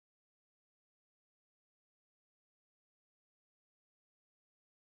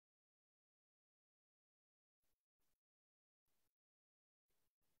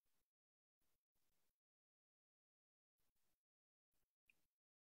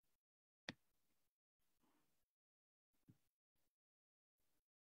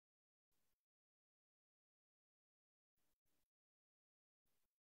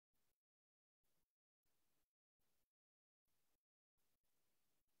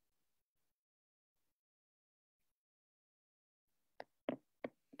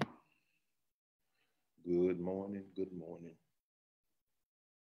Good morning. Good morning.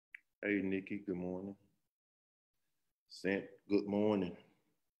 Hey, Nikki. Good morning. Sant. Good morning.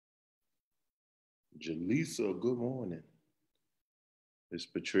 Jaleesa. Good morning. Miss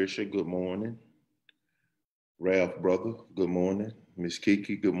Patricia. Good morning. Ralph, brother. Good morning. Miss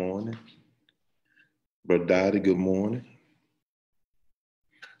Kiki. Good morning. Brother Dottie. Good morning.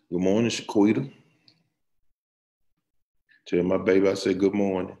 Good morning, Shaquita. Tell my baby I said good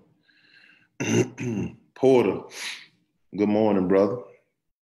morning. Porter. Good morning, brother.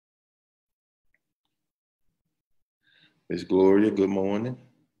 Miss Gloria. Good morning.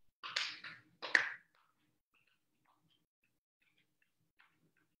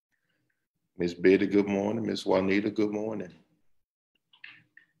 Miss Betty, good morning. Miss Juanita, good morning.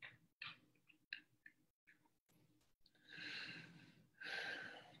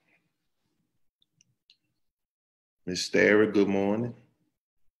 Miss Starry, good morning.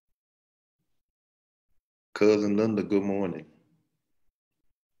 Cousin Linda, good morning.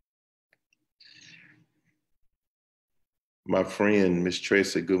 My friend, Miss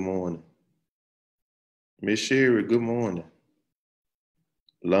Tracy, good morning. Miss Sherry, good morning.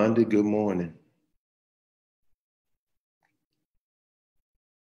 Lundy, good morning.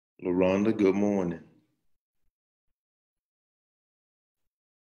 LaRonda, good morning.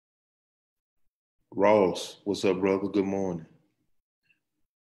 Ross, what's up, brother? Good morning.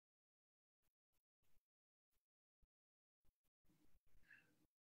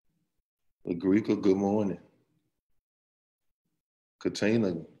 LaGreca, good morning.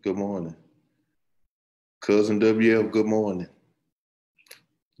 Katina, good morning. Cousin WF, good morning.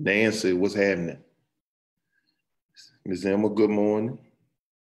 Nancy, what's happening? Miss Emma, good morning.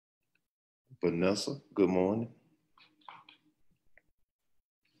 Vanessa, good morning.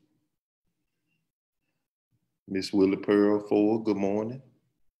 Miss Willie Pearl Ford, good morning.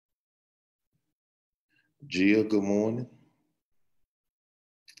 Gia, good morning.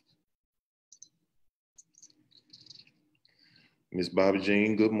 Miss Bobby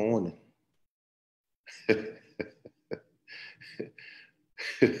Jean, good morning.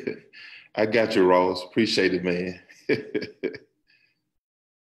 I got you, Ross. Appreciate it, man.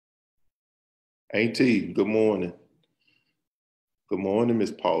 Auntie, good morning. Good morning,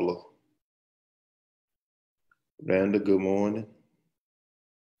 Miss Paula. Randa, good morning.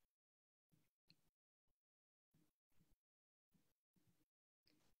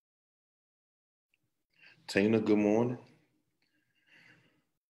 Tina, good morning.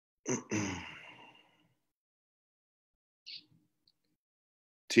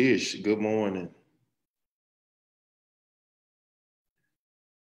 Tish, good morning.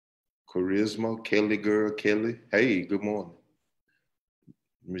 Charisma, Kelly girl, Kelly. Hey, good morning.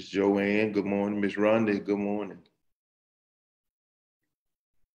 Miss Joanne, good morning. Miss Rhonda, good morning.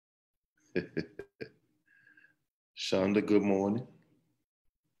 Shonda, good morning.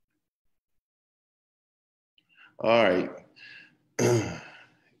 All right.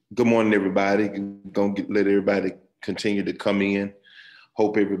 Good morning, everybody. Gonna let everybody continue to come in.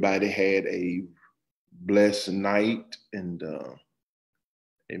 Hope everybody had a blessed night and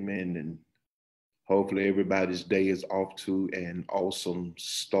amen. And hopefully everybody's day is off to an awesome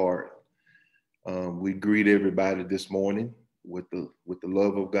start. We greet everybody this morning with the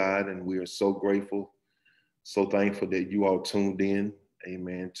love of God, and we are so grateful, so thankful that you all tuned in,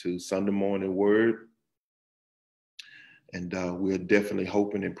 amen, to Sunday morning word. And we're definitely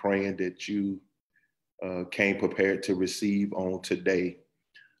hoping and praying that you came prepared to receive on today.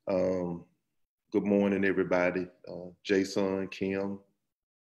 Um, Good morning, everybody. Jason, Kim,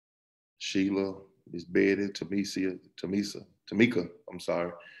 Sheila, Miss Betty, Tamika, I'm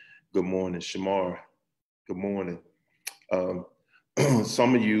sorry. Good morning, Shamar. Good morning. Um,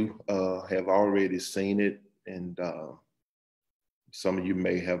 some of you have already seen it, and some of you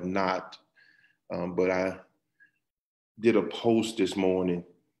may have not. But I did a post this morning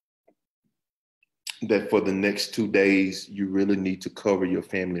that for the next 2 days, you really need to cover your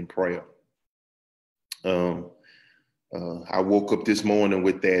family in prayer. Um, I woke up this morning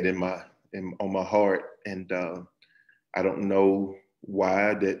with that on my heart, and I don't know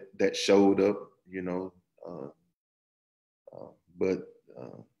why that showed up, uh, uh, but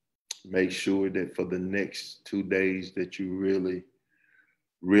make sure that for the next 2 days that you really,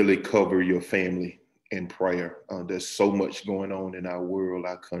 really cover your family in prayer. There's so much going on in our world,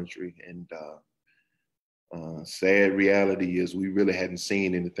 our country, and sad reality is we really hadn't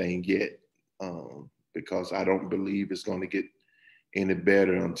seen anything yet, because I don't believe it's going to get any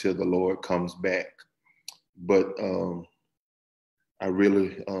better until the Lord comes back. But I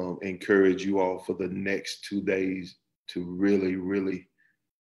really encourage you all for the next 2 days to really, really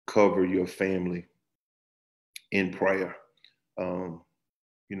cover your family in prayer. Um,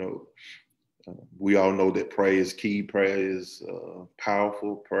 you know, we all know that prayer is key. Prayer is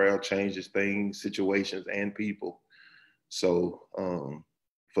powerful. Prayer changes things, situations, and people. So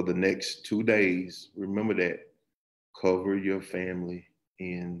for the next 2 days, remember that. Cover your family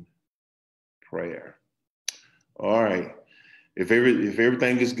in prayer. All right. If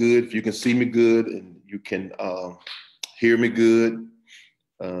everything is good, if you can see me good and you can hear me good,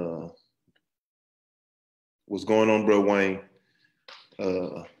 what's going on, Bro Wayne?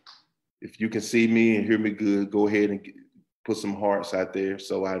 If you can see me and hear me good, go ahead and put some hearts out there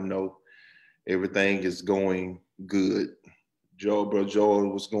so I know everything is going good. Bro Joel,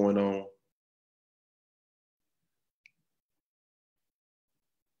 what's going on?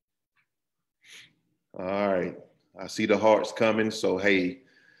 All right. I see the hearts coming. So, hey,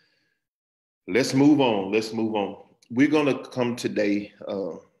 let's move on. Let's move on. We're going to come today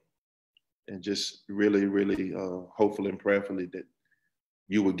and just really, really hopefully and prayerfully that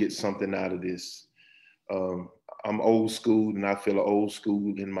you will get something out of this. I'm old school and I feel old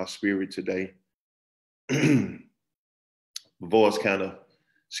school in my spirit today. Voice kind of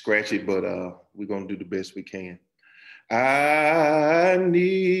scratchy, but we're going to do the best we can. I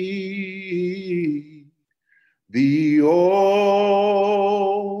need thee, oh,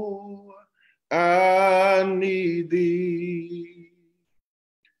 I need thee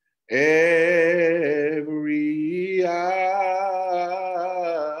every hour.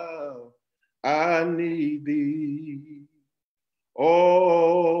 I need thee.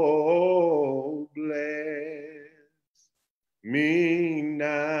 Oh, bless me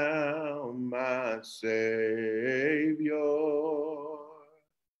now, my Savior.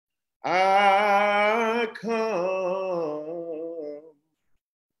 I come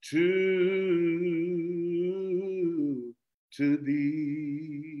to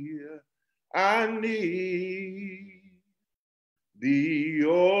thee. I need thee,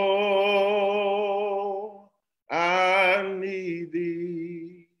 oh, I need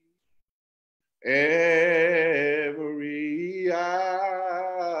thee every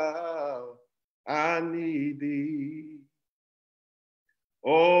hour. I need thee.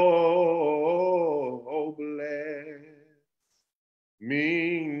 Oh, bless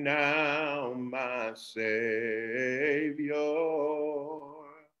me now, my Savior.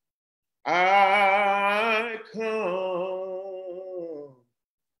 I come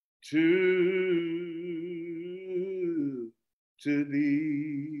to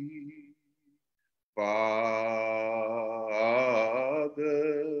thee, Father.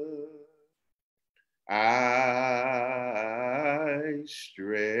 I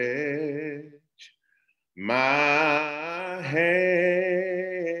stretch my hands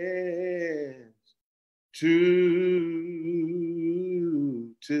to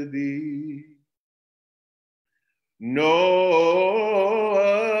thee. No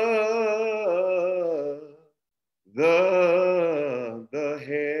the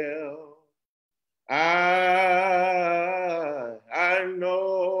hell I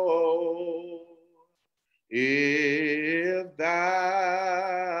know if thou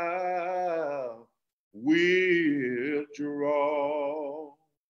wilt draw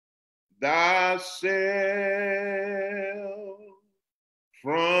thyself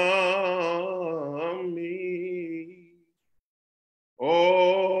from me,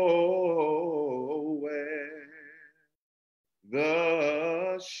 oh, where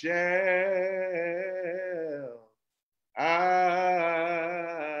the shall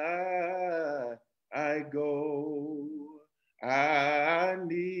I go. I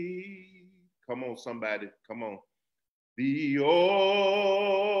need, come on, somebody, come on. Thee,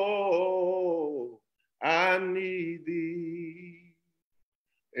 oh, I need thee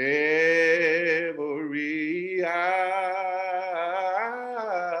every hour.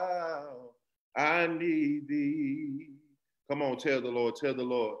 I need thee. Come on, tell the Lord, tell the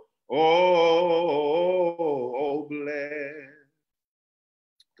Lord. Oh, bless.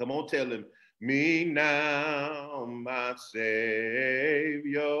 Come on, tell him. Me now, my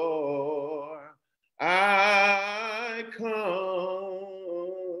Savior, I come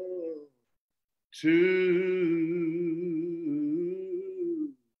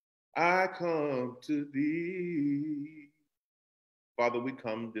to thee. Father, we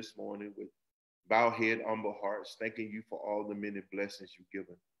come this morning with bowed head, humble hearts, thanking you for all the many blessings you've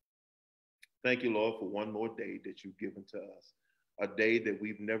given. Thank you, Lord, for one more day that you've given to us, a day that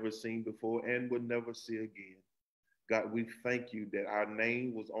we've never seen before and will never see again. God, we thank you that our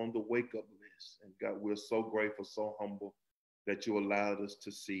name was on the wake up list. And God, we're so grateful, so humble that you allowed us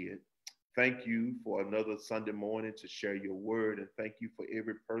to see it. Thank you for another Sunday morning to share your word. And thank you for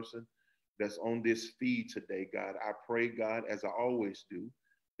every person that's on this feed today, God. I pray, God, as I always do,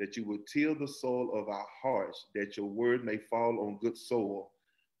 that you would till the soil of our hearts, that your word may fall on good soil,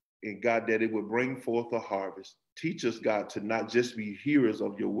 and God, that it would bring forth a harvest. Teach us, God, to not just be hearers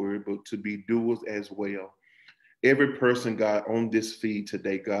of your word, but to be doers as well. Every person, God, on this feed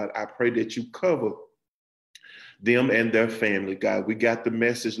today, God, I pray that you cover them and their family, God. We got the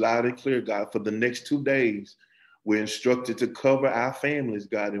message loud and clear, God. For the next 2 days, we're instructed to cover our families,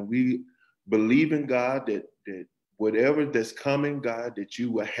 God, and we believe in God that whatever that's coming, God, that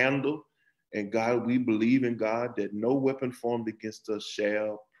you will handle. And God, we believe in God that no weapon formed against us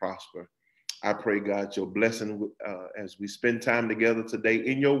shall prosper. I pray, God, your blessing as we spend time together today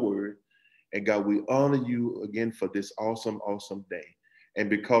in your word. And God, we honor you again for this awesome, awesome day. And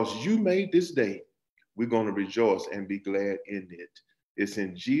because you made this day, we're going to rejoice and be glad in it. It's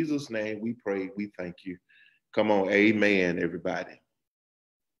in Jesus' name we pray. We thank you. Come on. Amen, everybody.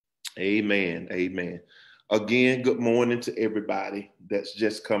 Amen. Amen. Again, good morning to everybody that's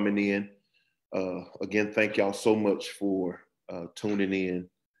just coming in. Again, thank y'all so much for tuning in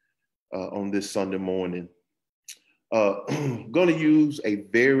on this Sunday morning. Going to use a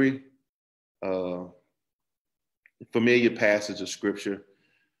very familiar passage of scripture.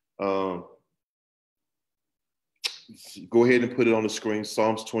 Go ahead and put it on the screen.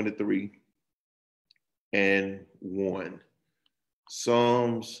 Psalms 23 and 1.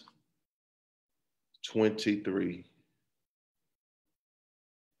 Psalms 23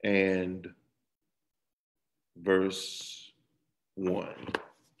 and verse 1.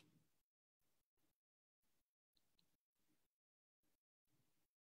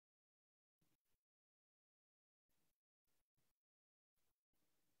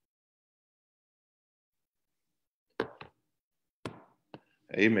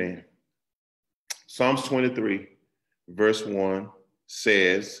 Amen. Psalms 23, verse 1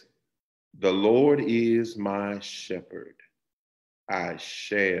 says, "The Lord is my shepherd. I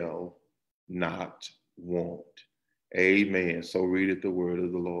shall not want." Amen. So readeth the word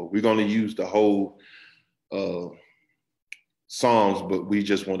of the Lord. We're going to use the whole Psalms, but we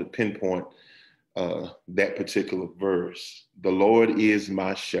just want to pinpoint that particular verse. The Lord is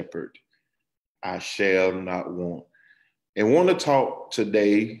my shepherd. I shall not want. And want to talk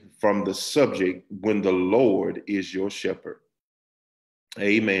today from the subject, when the Lord is your shepherd.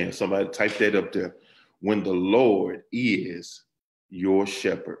 Amen. Somebody type that up there. When the Lord is your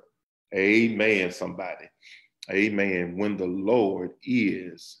shepherd. Amen, somebody. Amen. When the Lord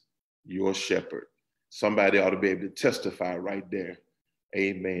is your shepherd. Somebody ought to be able to testify right there.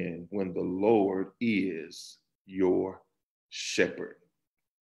 Amen. When the Lord is your shepherd.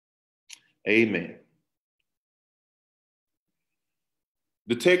 Amen.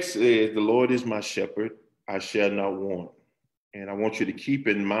 The text says, "The Lord is my shepherd, I shall not want." And I want you to keep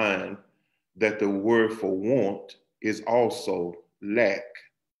in mind that the word for want is also lack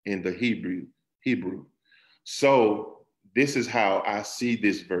in the Hebrew. So this is how I see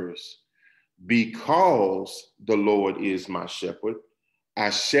this verse. Because the Lord is my shepherd, I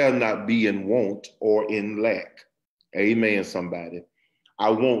shall not be in want or in lack. Amen, somebody. I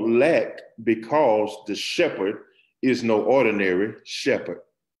won't lack because the shepherd is no ordinary shepherd.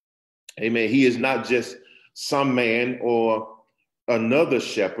 Amen. He is not just some man or another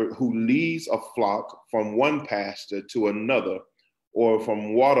shepherd who leads a flock from one pasture to another, or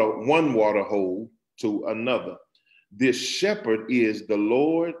from one water hole to another. This shepherd is the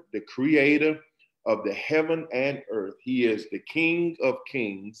Lord, the creator of the heaven and earth. He is the King of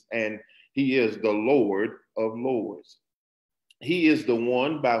kings, and he is the Lord of lords. He is the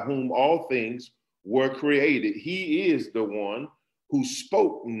one by whom all things were created. He is the one who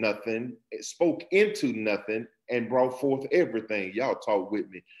spoke into nothing, and brought forth everything. Y'all talk with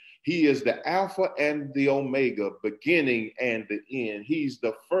me. He is the Alpha and the Omega, beginning and the end. He's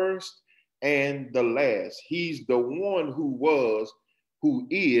the first and the last. He's the one who was, who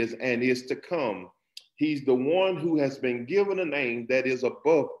is, and is to come. He's the one who has been given a name that is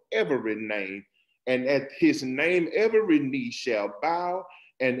above every name. And at his name, every knee shall bow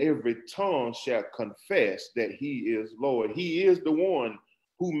and every tongue shall confess that he is Lord. He is the one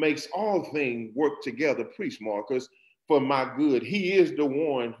who makes all things work together, preach Marcus, for my good. He is the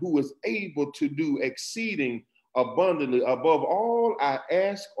one who is able to do exceeding abundantly above all I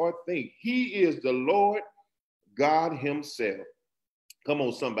ask or think. He is the Lord God himself. Come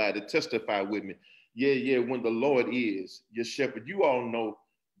on, somebody, testify with me. Yeah, when the Lord is your shepherd. You all know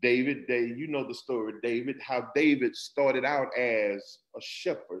David, you know the story of David, how David started out as a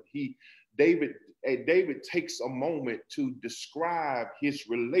shepherd. David takes a moment to describe his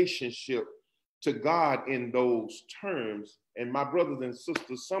relationship to God in those terms. And my brothers and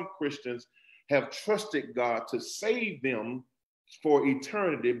sisters, some Christians have trusted God to save them for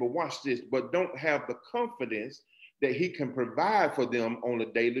eternity, but watch this, but don't have the confidence that he can provide for them on a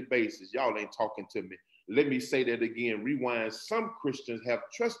daily basis. Y'all ain't talking to me. Let me say that again, rewind. Some Christians have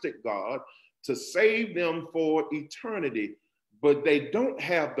trusted God to save them for eternity, but they don't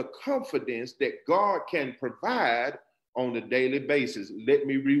have the confidence that God can provide on a daily basis. Let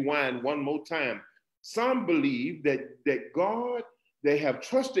me rewind one more time. Some believe that God, they have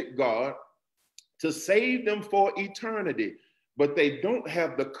trusted God to save them for eternity, but they don't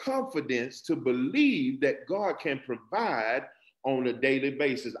have the confidence to believe that God can provide on a daily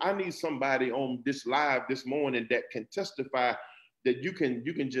basis. I need somebody on this live this morning that can testify that you can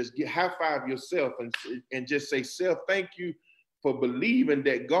just high five yourself and just say, self, thank you for believing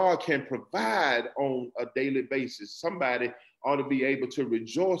that God can provide on a daily basis. Somebody ought to be able to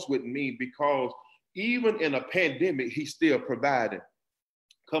rejoice with me, because even in a pandemic, he's still providing.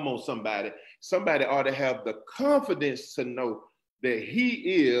 Come on, somebody. Somebody ought to have the confidence to know that he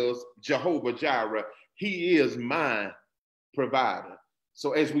is Jehovah Jireh. He is my provider.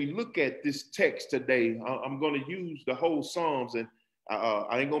 So as we look at this text today, I'm going to use the whole Psalms, and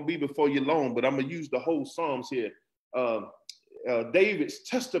I ain't going to be before you long, but I'm going to use the whole Psalms here. David's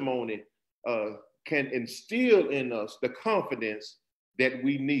testimony can instill in us the confidence that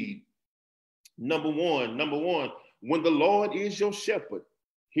we need. Number one, when the Lord is your shepherd,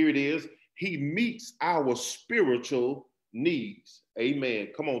 here it is, he meets our spiritual needs. Amen.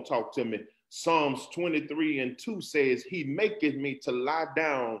 Come on, talk to me. Psalms 23:2 says, he maketh me to lie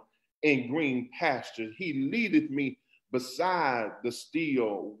down in green pastures. He leadeth me beside the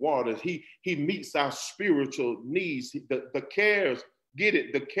still waters. He meets our spiritual needs. The cares, get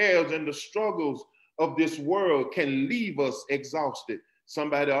it, the cares and the struggles of this world can leave us exhausted.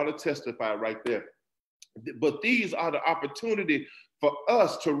 Somebody ought to testify right there. But these are the opportunity for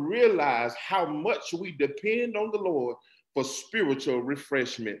us to realize how much we depend on the Lord for spiritual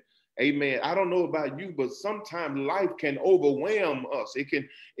refreshment. Amen. I don't know about you, but sometimes life can overwhelm us. It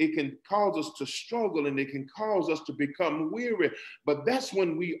can cause us to struggle, and it can cause us to become weary. But that's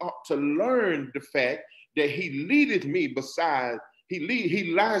when we ought to learn the fact that he leadeth me beside,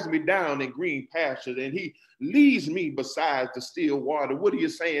 he lies me down in green pastures, and he leads me beside the still water. What are you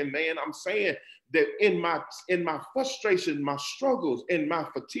saying, man? I'm saying that in my frustration, my struggles, in my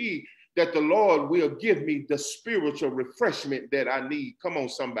fatigue, that the Lord will give me the spiritual refreshment that I need. Come on,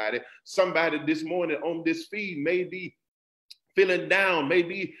 somebody. Somebody this morning on this feed may be feeling down,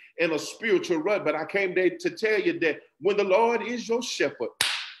 maybe in a spiritual rut, but I came there to tell you that when the Lord is your shepherd,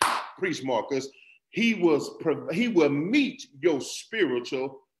 preach Marcus, he will meet your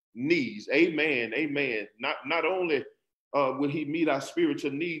spiritual needs. Amen. Amen. Not only will he meet our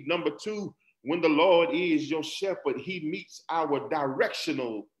spiritual need. Number two, when the Lord is your shepherd, he meets our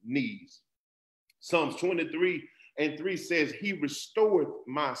directional needs. Psalms 23:3 says, he restoreth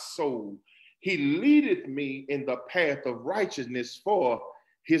my soul. He leadeth me in the path of righteousness for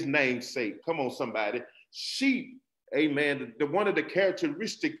his name's sake. Come on, somebody. Sheep, amen. One of the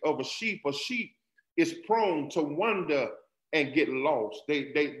characteristics of a sheep is prone to wander and get lost.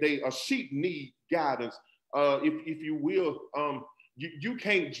 A sheep need guidance. If you will, you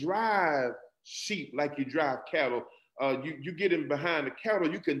can't drive sheep like you drive cattle. You get in behind the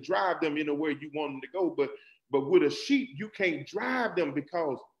cattle, you can drive them anywhere you want them to go, but with a sheep, you can't drive them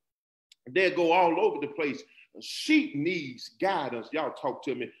because they'll go all over the place. A sheep needs guidance. Y'all talk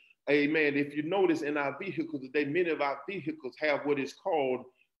to me. Amen. If you notice in our vehicles today, many of our vehicles have what is called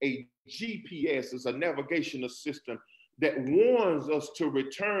a GPS. It's a navigational system that warns us to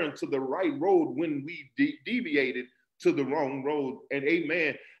return to the right road when we deviated to the wrong road. And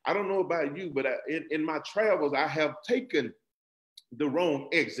amen, I don't know about you, but in my travels, I have taken the wrong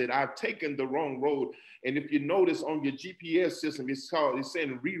exit. I've taken the wrong road. And if you notice on your GPS system, it's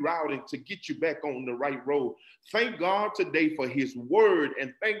saying rerouting to get you back on the right road. Thank God today for his word,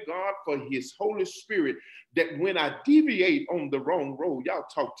 and thank God for his Holy Spirit, that when I deviate on the wrong road, y'all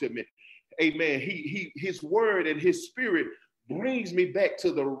talk to me. Amen. His word and his spirit brings me back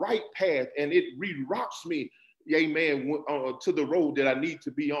to the right path, and it reroutes me, amen, to the road that I need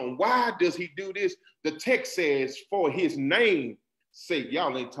to be on. Why does he do this? The text says, for his name's sake.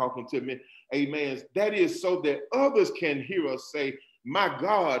 Y'all ain't talking to me. Amen. That is so that others can hear us say, my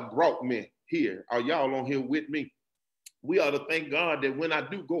God brought me here. Are y'all on here with me? We ought to thank God that when I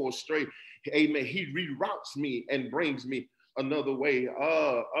do go astray, amen, he reroutes me and brings me another way.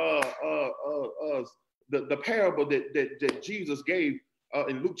 The parable that Jesus gave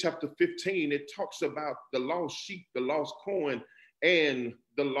in Luke chapter 15, it talks about the lost sheep, the lost coin, and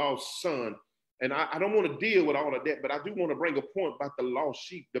the lost son. And I don't want to deal with all of that, but I do want to bring a point about the lost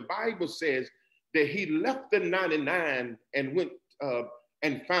sheep. The Bible says that he left the 99 and went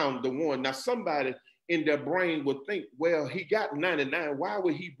and found the one. Now, somebody in their brain would think, well, he got 99. Why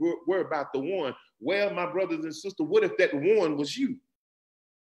would he worry about the one? Well, my brothers and sisters, what if that one was you?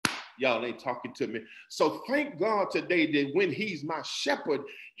 Y'all ain't talking to me. So thank God today that when he's my shepherd,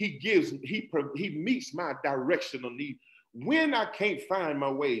 he meets my directional need. When I can't find my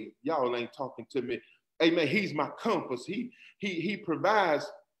way, y'all ain't talking to me. Amen. He's my compass. He provides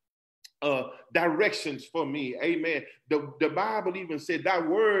directions for me. Amen. The Bible even said, thy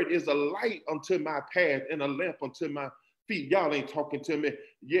word is a light unto my path and a lamp unto my feet. Y'all ain't talking to me.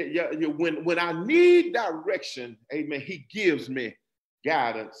 Yeah. When I need direction, amen, he gives me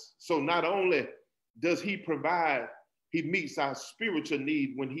guidance. So not only does he provide, he meets our spiritual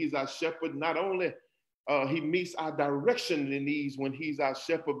need when he's our shepherd. Not only he meets our directional needs when he's our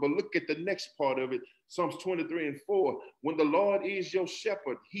shepherd, but look at the next part of it. Psalms 23:4. When the Lord is your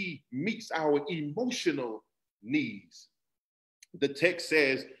shepherd, he meets our emotional needs. The text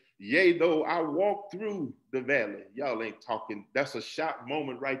says, yea, though I walk through the valley. Y'all ain't talking. That's a shout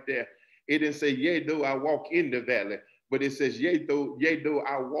moment right there. It didn't say, yea, though I walk in the valley, but it says, yea, though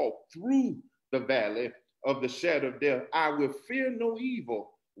I walk through the valley of the shadow of death, I will fear no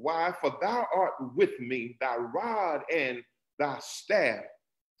evil. Why? For thou art with me, thy rod and thy staff,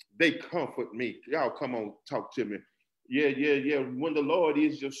 they comfort me. Y'all come on, talk to me. Yeah. When the Lord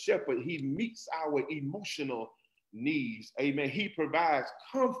is your shepherd, he meets our emotional needs. Amen. He provides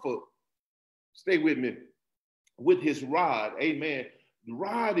comfort. Stay with me. With his rod. Amen. The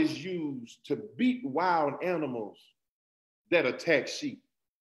rod is used to beat wild animals that attack sheep.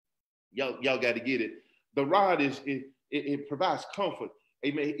 Y'all got to get it. The rod it provides comfort.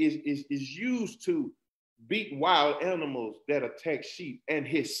 Amen. Is used to beat wild animals that attack sheep. And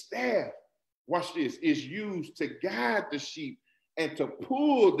his staff, watch this, is used to guide the sheep and to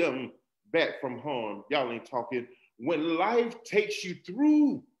pull them back from harm. Y'all ain't talking. When life takes you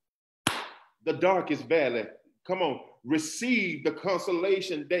through the darkest valley, come on, receive the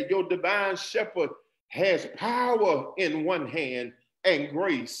consolation that your divine shepherd has power in one hand and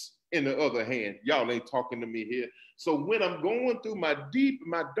grace in the other hand. Y'all ain't talking to me here. So when I'm going through my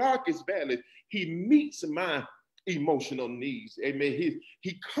darkest valley, he meets my emotional needs. Amen.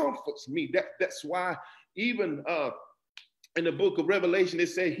 He comforts me. That's why even in the book of Revelation, it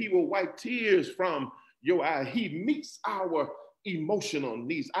said he will wipe tears from your eye. He meets our emotional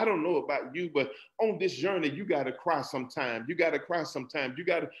needs. I don't know about you, but on this journey, you got to cry sometimes. You got to cry sometimes. You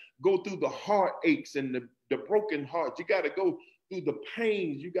got to go through the heartaches and the broken hearts. You got to go through the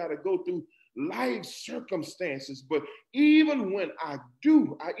pains. You got to go through life circumstances. But even when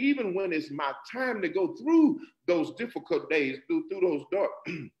even when it's my time to go through those difficult days, through those dark,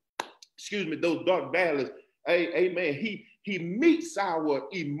 those dark valleys, amen, he meets our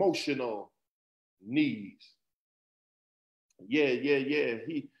emotional needs. Yeah.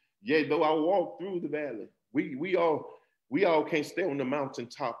 Though I walk through the valley, we all can't stay on the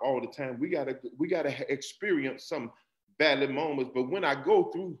mountaintop all the time. We gotta experience some valley moments. But when I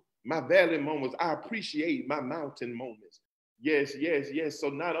go through my valley moments, I appreciate my mountain moments. Yes. So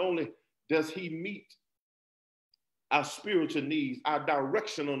not only does he meet our spiritual needs, our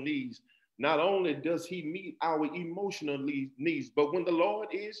directional needs, not only does he meet our emotional needs, but when the Lord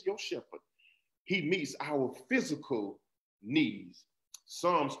is your shepherd, he meets our physical needs.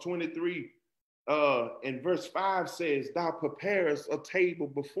 Psalms 23 and verse 5 says, thou preparest a table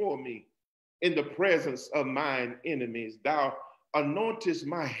before me in the presence of mine enemies. Thou anointest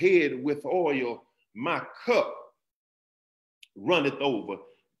my head with oil, my cup runneth over.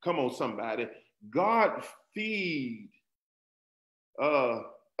 Come on, somebody. God feed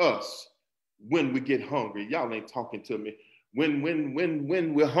us when we get hungry. Y'all ain't talking to me. When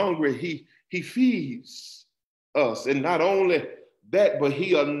we're hungry, he feeds us. And not only that, but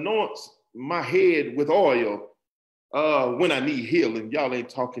he anoints my head with oil when I need healing. Y'all ain't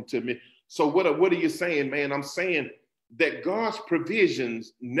talking to me. So what are you saying, man? I'm saying that God's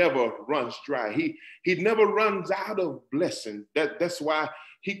provisions never runs dry. He never runs out of blessing. That's why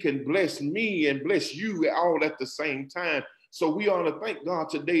he can bless me and bless you all at the same time. So we ought to thank God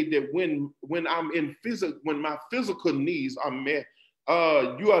today that when my physical needs are met,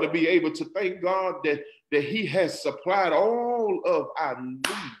 you ought to be able to thank God that he has supplied all of our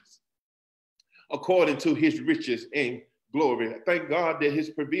needs according to his riches and glory. Thank God that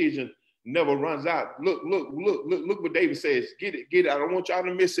his provision never runs out. Look what David says. Get it. I don't want y'all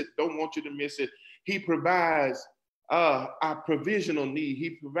to miss it. Don't want you to miss it. He provides our provisional need.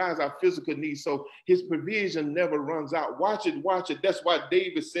 He provides our physical needs. So his provision never runs out. Watch it, watch it. That's why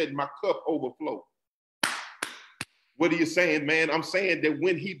David said, my cup overflow. What are you saying, man? I'm saying that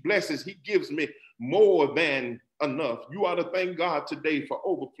when he blesses, he gives me more than enough. You ought to thank God today for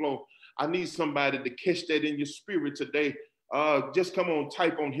overflow. I need somebody to catch that in your spirit today. Just come on,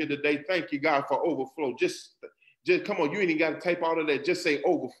 type on here today. Thank you, God, for overflow. Just come on. You ain't even got to type all of that. Just say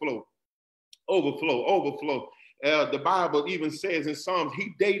overflow, overflow, overflow. The Bible even says in Psalms,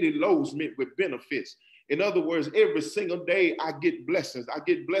 he daily loads me with benefits. In other words, every single day I get blessings. I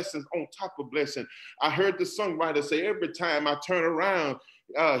get blessings on top of blessing. I heard the songwriter say, every time I turn around,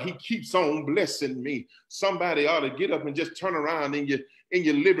 he keeps on blessing me. Somebody ought to get up and just turn around in your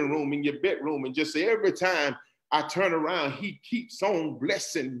living room, in your bedroom, and just say, every time I turn around, he keeps on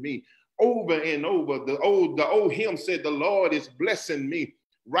blessing me over and over. The old hymn said, the Lord is blessing me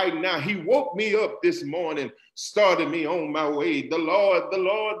right now. He woke me up this morning, started me on my way. The Lord, the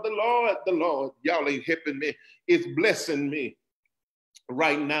Lord, the Lord, the Lord. Y'all ain't helping me. It's blessing me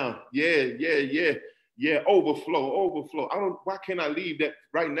right now. Yeah. Overflow, overflow. Why can't I leave that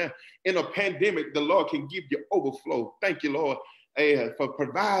right now? In a pandemic, the Lord can give you overflow. Thank you, Lord. For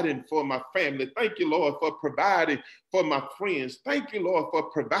providing for my family. Thank you, Lord, for providing for my friends. Thank you, Lord, for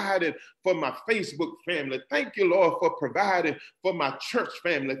providing for my Facebook family. Thank you, Lord, for providing for my church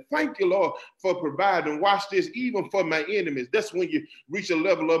family. Thank you, Lord, for providing, watch this, even for my enemies. That's when you reach a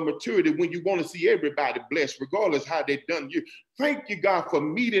level of maturity, when you want to see everybody blessed, regardless how they've done you. Thank you, God, for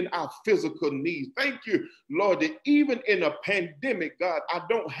meeting our physical needs. Thank you, Lord, that even in a pandemic, God, I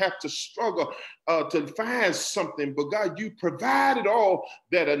don't have to struggle to find something, but God, you provided all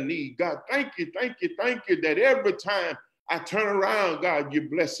that I need. God, thank you that every time I turn around, God, you're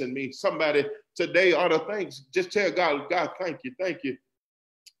blessing me. Somebody today ought to thanks. Just tell God, thank you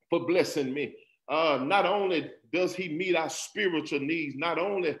for blessing me. Not only does he meet our spiritual needs, not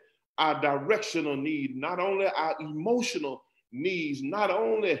only our directional need, not only our emotional needs, not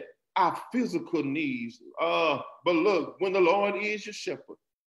only our physical needs, but look, when the Lord is your shepherd,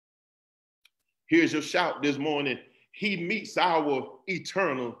 here's your shout this morning. He meets our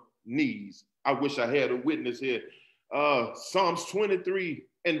eternal needs. I wish I had a witness here. Psalms 23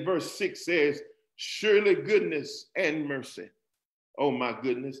 and verse 6 says, surely goodness and mercy, oh my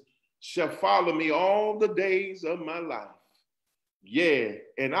goodness, shall follow me all the days of my life. Yeah,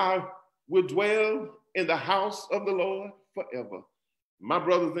 and I will dwell in the house of the Lord forever. My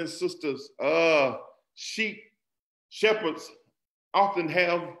brothers and sisters, shepherds often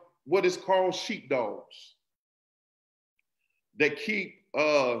have what is called sheepdogs that keep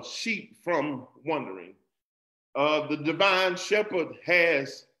sheep from wandering. The divine shepherd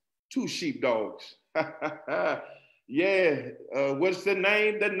has two sheepdogs. Yeah, what's the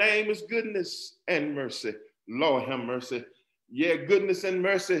name? The name is goodness and mercy. Lord have mercy. Yeah, goodness and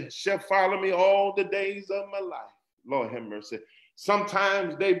mercy shall follow me all the days of my life. Lord have mercy.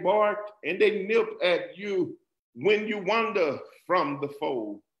 Sometimes they bark and they nip at you when you wander from the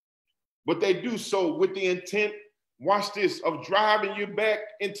fold. But they do so with the intent, watch this, of driving you back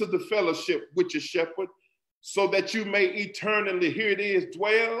into the fellowship with your shepherd so that you may eternally, here it is,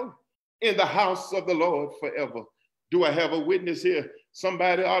 dwell in the house of the Lord forever. Do I have a witness here?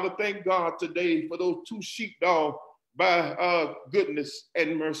 Somebody ought to thank God today for those two sheepdogs by goodness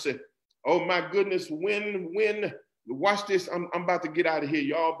and mercy. Oh my goodness, when watch this, I'm about to get out of here,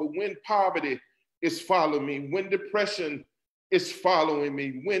 y'all, but when poverty is following me, when depression is following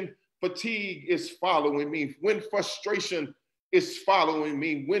me, when fatigue is following me, when frustration is following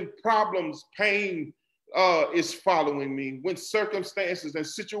me, when problems, pain is following me, when circumstances and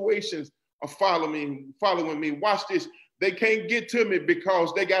situations are following me, watch this, they can't get to me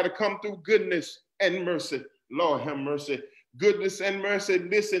because they got to come through goodness and mercy. Lord have mercy. Goodness and mercy,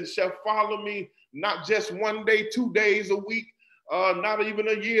 listen, shall follow me not just one day, 2 days a week, not even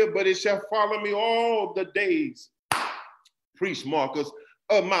a year, but it shall follow me all the days, preach Marcus,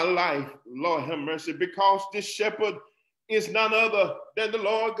 of my life. Lord have mercy, because this shepherd is none other than the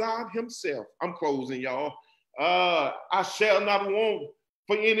Lord God himself. I'm closing, y'all. I shall not want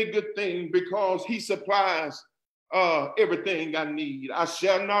for any good thing because he supplies everything I need. I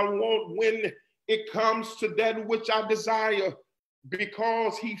shall not want when it comes to that which I desire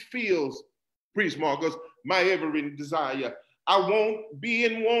because he fills, preach Marcus, my every desire. I won't be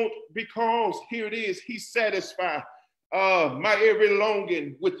in want because here it is, he satisfies my every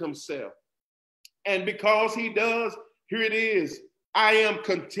longing with himself. And because he does, here it is, I am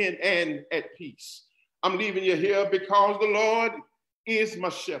content and at peace. I'm leaving you here because the Lord is my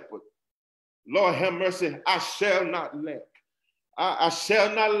shepherd. Lord have mercy, I shall not lack. I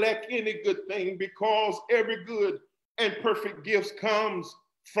shall not lack any good thing because every good and perfect gifts comes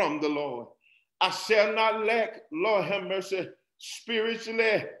from the Lord. I shall not lack, Lord have mercy,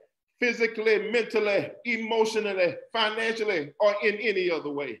 spiritually, physically, mentally, emotionally, financially, or in any other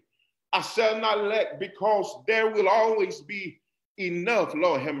way. I shall not lack because there will always be enough,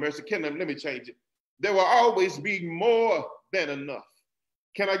 Lord have mercy. Let me change it. There will always be more than enough.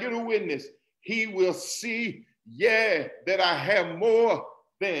 Can I get a witness? He will see, that I have more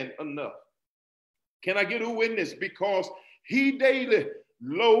than enough. Can I get a witness? Because he daily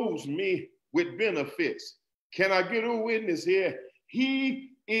loads me with benefits. Can I get a witness here?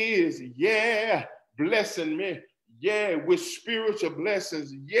 He is, blessing me, with spiritual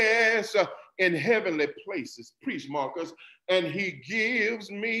blessings, in heavenly places. Preach, Marcus. And he gives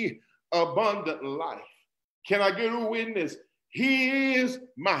me abundant life. Can I get a witness? He is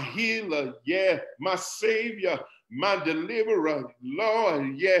my healer, my savior, my deliverer,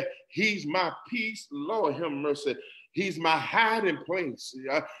 Lord, he's my peace, Lord have mercy. He's my hiding place.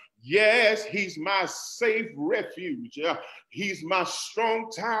 Yes, he's my safe refuge. He's my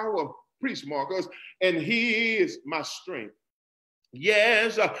strong tower, preach, Marcus, and he is my strength.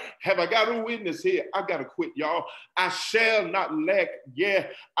 Yes, have I got a witness here? I got to quit, y'all. I shall not lack.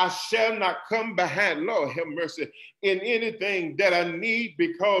 I shall not come behind, Lord have mercy, in anything that I need,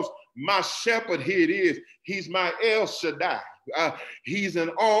 because my shepherd, here it is. He's my El Shaddai. He's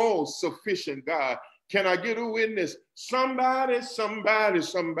an all-sufficient God. Can I get a witness? Somebody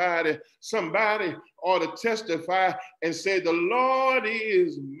ought to testify and say, the Lord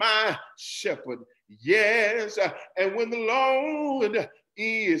is my shepherd. Yes, and when the Lord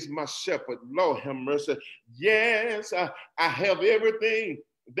is my shepherd, Lord have mercy, yes, I have everything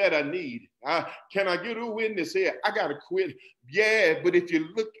that I need. Can I get a witness here? I got to quit. But if you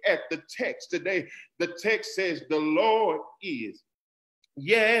look at the text today, the text says the Lord is.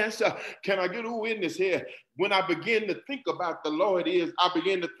 Yes, can I get a witness here? When I begin to think about the Lord is, I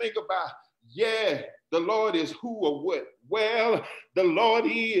begin to think about, the Lord is who or what? Well, the Lord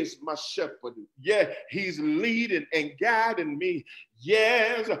is my shepherd. He's leading and guiding me.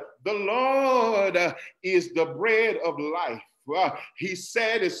 Yes, the Lord is the bread of life. He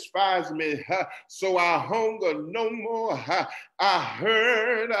satisfies me, so I hunger no more. I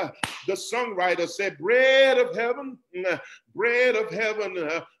heard the songwriter say, bread of heaven,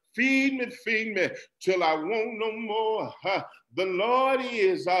 feed me till I want no more. The Lord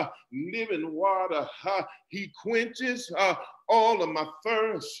is living water. He quenches all of my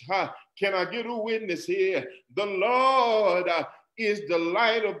thirst. Can I get a witness here? The Lord is the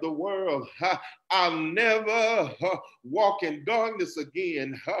light of the world. I'll never walk in darkness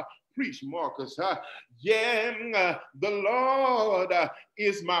again. Preach, Marcus. The Lord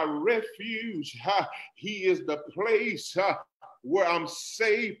is my refuge. He is the place where I'm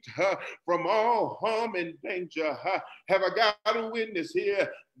saved from all harm and danger. Have I got a witness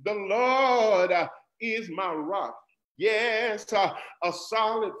here? The Lord is my rock. Yes, a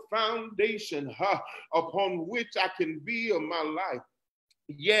solid foundation upon which I can build my life.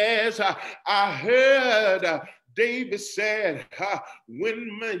 Yes, I heard David said,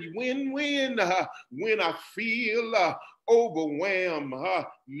 when I feel overwhelmed,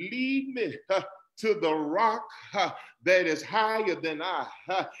 lead me to the rock that is higher than I.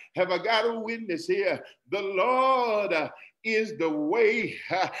 Have I got a witness here? The Lord is the way.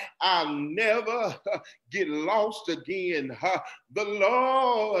 I'll never get lost again. The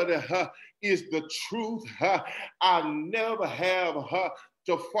Lord is the truth. I'll never have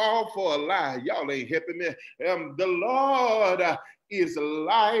to fall for a lie. Y'all ain't helping me. The Lord is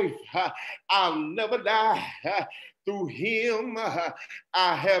life. I'll never die. Through him,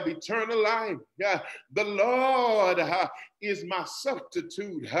 I have eternal life. The Lord is my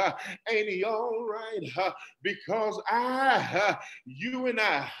substitute. Ain't he all right? Because you and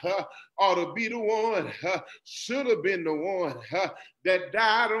I ought to be the one, should have been the one that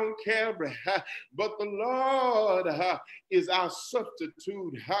died on Calvary. But the Lord is our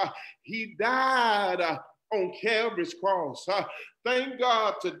substitute. He died on Calvary's cross. Thank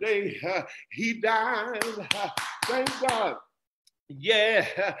God today he died. Thank God.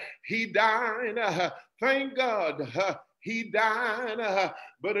 He died. Thank God he died.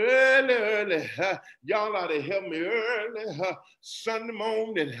 But early, y'all ought to help me early. Sunday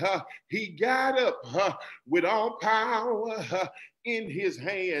morning, he got up with all power in his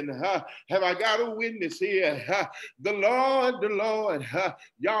hand. Have I got a witness here? The Lord,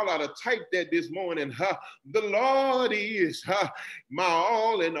 y'all ought to type that this morning. The Lord is my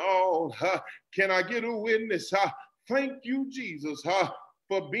all in all. Can I get a witness? Thank you, Jesus,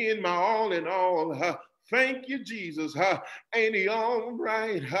 for being my all in all. Thank you, Jesus. Ain't he all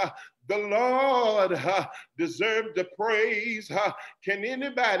right? The Lord deserves the praise. Can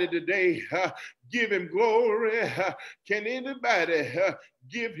anybody today give him glory? Can anybody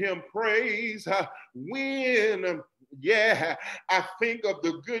give him praise? When, yeah, I think of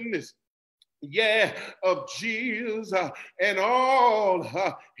the goodness, yeah, of Jesus and all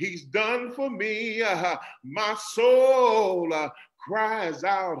he's done for me. My soul cries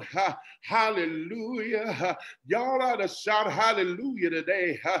out, hallelujah. Y'all ought to shout hallelujah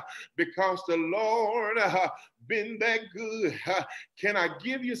today because the Lord been that good. Can I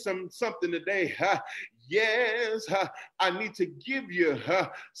give you something today? Yes, I need to give you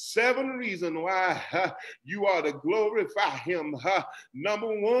 7 reasons why you ought to glorify him. Number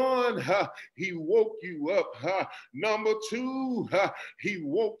 1, he woke you up. Number 2, he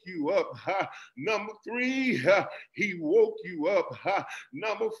woke you up. Number 3, he woke you up.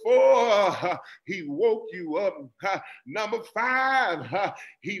 Number 4, he woke you up. Number 5,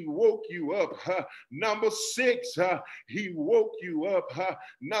 he woke you up. Number 6, he woke you up.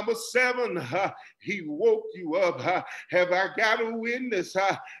 Number 7, he woke you up. Have I got a witness?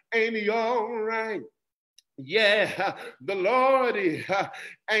 Ain't he all right? Yeah, the Lord is,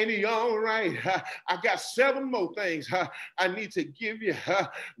 ain't he all right? I got 7 more things I need to give you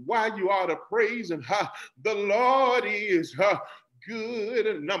why you ought to praise him. The Lord is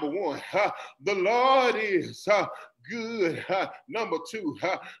good. Number 1, the Lord is good. Number 2,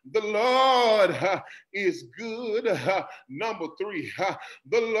 the Lord is good. Number 3,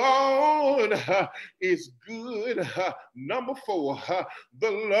 the Lord is good. Number 4,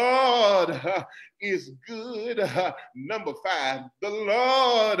 the Lord is good. Number 5, the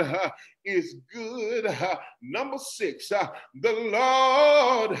Lord is good. Number 6, the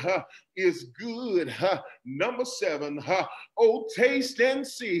Lord is good. Number 7, oh, taste and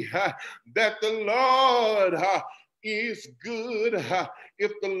see that the Lord is good.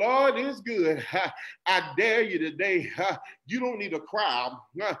 If the Lord is good, I dare you today, you don't need a crowd.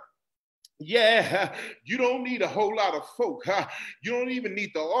 Yeah, you don't need a whole lot of folk. You don't even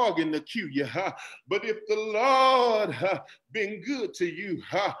need the organ to cue you. But if the Lord been good to you,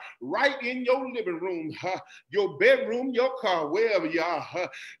 right in your living room, your bedroom, your car, wherever you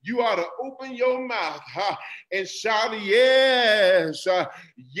are, you ought to open your mouth and shout yes,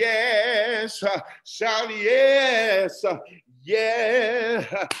 yes, shout yes, yeah,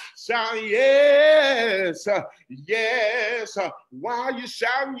 shout yes, yes. Why are you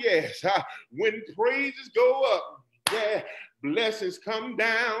shouting yes? When praises go up, yeah, blessings come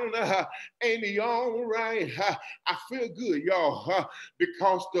down. Ain't he all right? I feel good, y'all,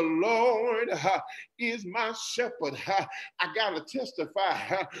 because the Lord is my shepherd. I got to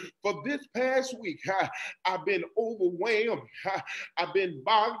testify. For this past week, I've been overwhelmed. I've been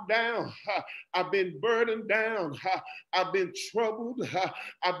bogged down. I've been burdened down. I've been troubled.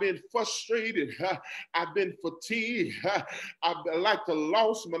 I've been frustrated. I've been fatigued. I've like to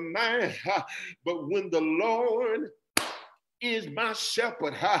lost my mind. But when the Lord is my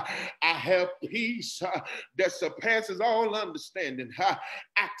shepherd, I have peace that surpasses all understanding. I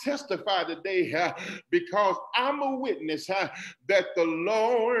testify today because I'm a witness that the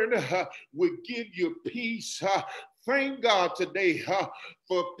Lord will give you peace. Thank God today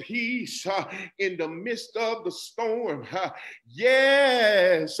for peace in the midst of the storm.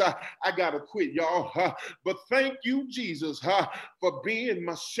 Yes, I got to quit, y'all. But thank you, Jesus, for being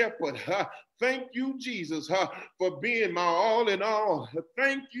my shepherd. Thank you, Jesus, for being my all in all.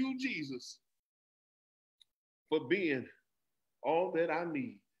 Thank you, Jesus, for being all that I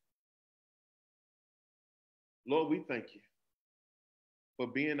need. Lord, we thank you for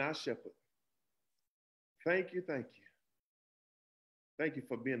being our shepherd. Thank you, thank you. Thank you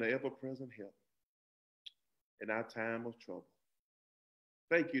for being an ever-present help in our time of trouble.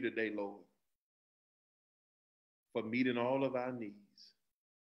 Thank you today, Lord, for meeting all of our needs.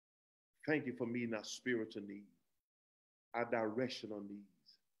 Thank you for meeting our spiritual needs, our directional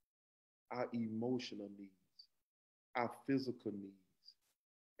needs, our emotional needs, our physical needs,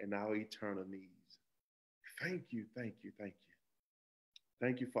 and our eternal needs. Thank you, thank you, thank you.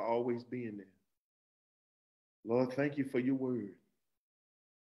 Thank you for always being there. Lord, thank you for your word.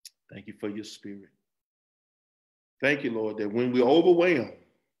 Thank you for your spirit. Thank you, Lord, that when we're overwhelmed,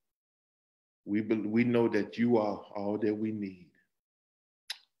 we know that you are all that we need.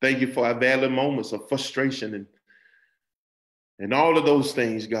 Thank you for our valid moments of frustration and all of those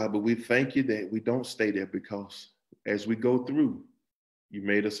things, God. But we thank you that we don't stay there because as we go through, you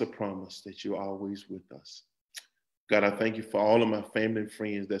made us a promise that you're always with us. God, I thank you for all of my family and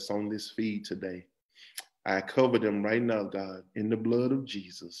friends that's on this feed today. I cover them right now, God, in the blood of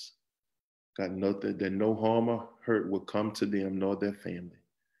Jesus. God, note that no harm or hurt will come to them nor their family.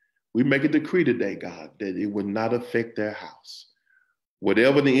 We make a decree today, God, that it will not affect their house.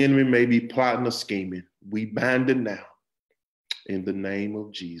 Whatever the enemy may be plotting or scheming, we bind it now in the name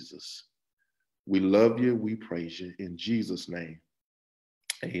of Jesus. We love you. We praise you in Jesus' name.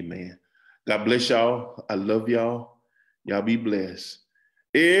 Amen. God bless y'all. I love y'all. Y'all be blessed.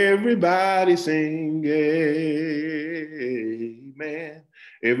 Everybody sing amen.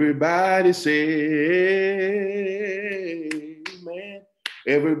 Everybody say amen.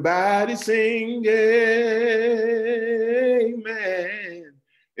 Everybody sing amen.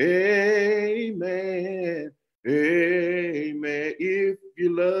 Amen. Amen. If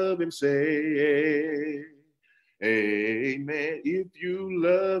you love him, say amen. If you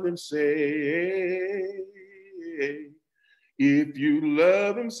love him, say if you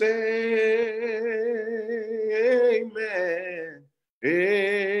love him, say amen.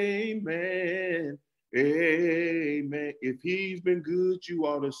 Amen. Amen. If he's been good, you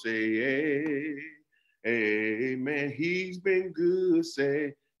ought to say amen. He's been good,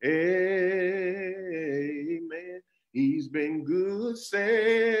 say amen. He's been good,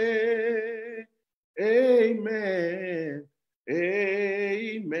 say amen.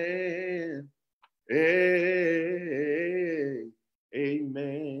 Amen.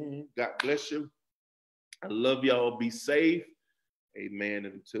 Amen. God bless you. I love y'all. Be safe. Amen.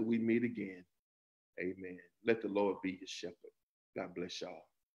 And until we meet again. Amen. Let the Lord be your shepherd. God bless y'all.